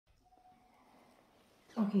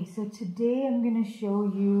Okay, so today I'm going to show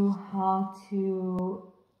you how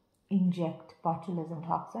to inject botulism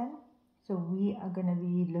toxin. So we are going to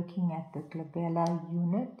be looking at the glabella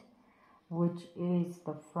unit, which is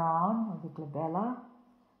the frown or the glabella,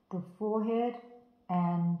 the forehead,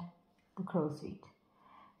 and the crow's feet.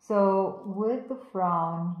 So with the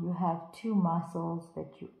frown, you have two muscles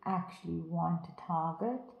that you actually want to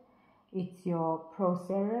target. It's your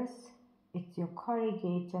procerus, it's your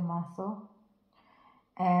corrugator muscle,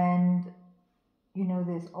 and you know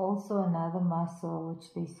there's also another muscle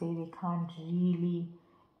which they say they can't really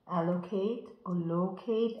allocate or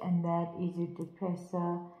locate, and that is your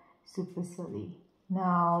depressor supercilii.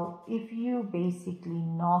 Now if you basically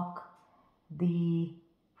knock the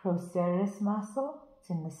procerus muscle, it's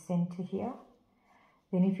in the center here,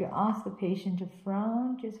 then if you ask the patient to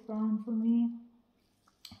frown, just frown for me,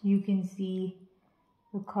 you can see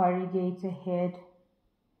the corrugator head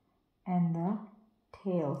and the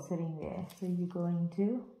tail sitting there. So you're going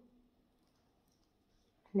to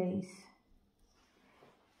place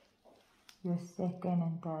your second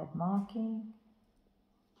and third marking.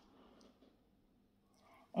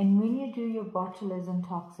 And when you do your botulism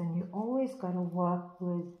toxin, you always got to work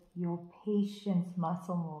with your patient's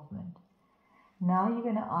muscle movement. Now you're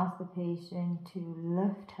going to ask the patient to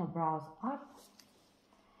lift her brows up.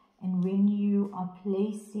 And when you are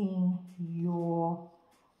placing your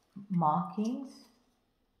markings,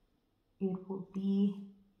 it will be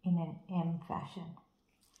in an M fashion.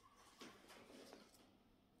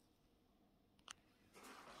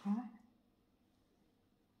 Okay.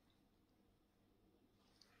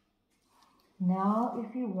 Now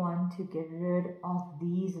if you want to get rid of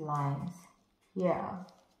these lines here,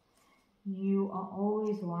 you are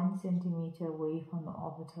always 1 centimeter away from the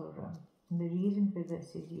orbital rim. And the reason for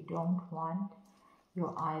this is you don't want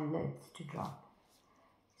your eyelids to drop.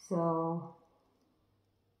 So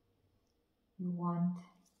you want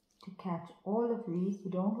to catch all of these.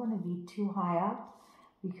 You don't want to be too high up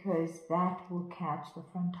because that will catch the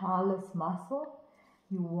frontalis muscle.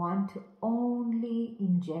 You want to only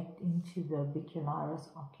inject into the orbicularis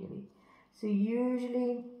oculi. So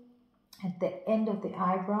usually at the end of the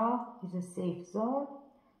eyebrow is a safe zone,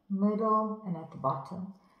 middle, and at the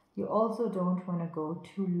bottom. You also don't want to go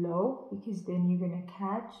too low because then you're going to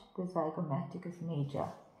catch the zygomaticus major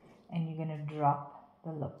and you're going to drop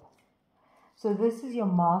the lip. So this is your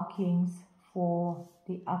markings for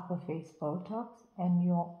the upper face Botox and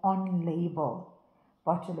your on-label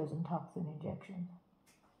botulism toxin injection.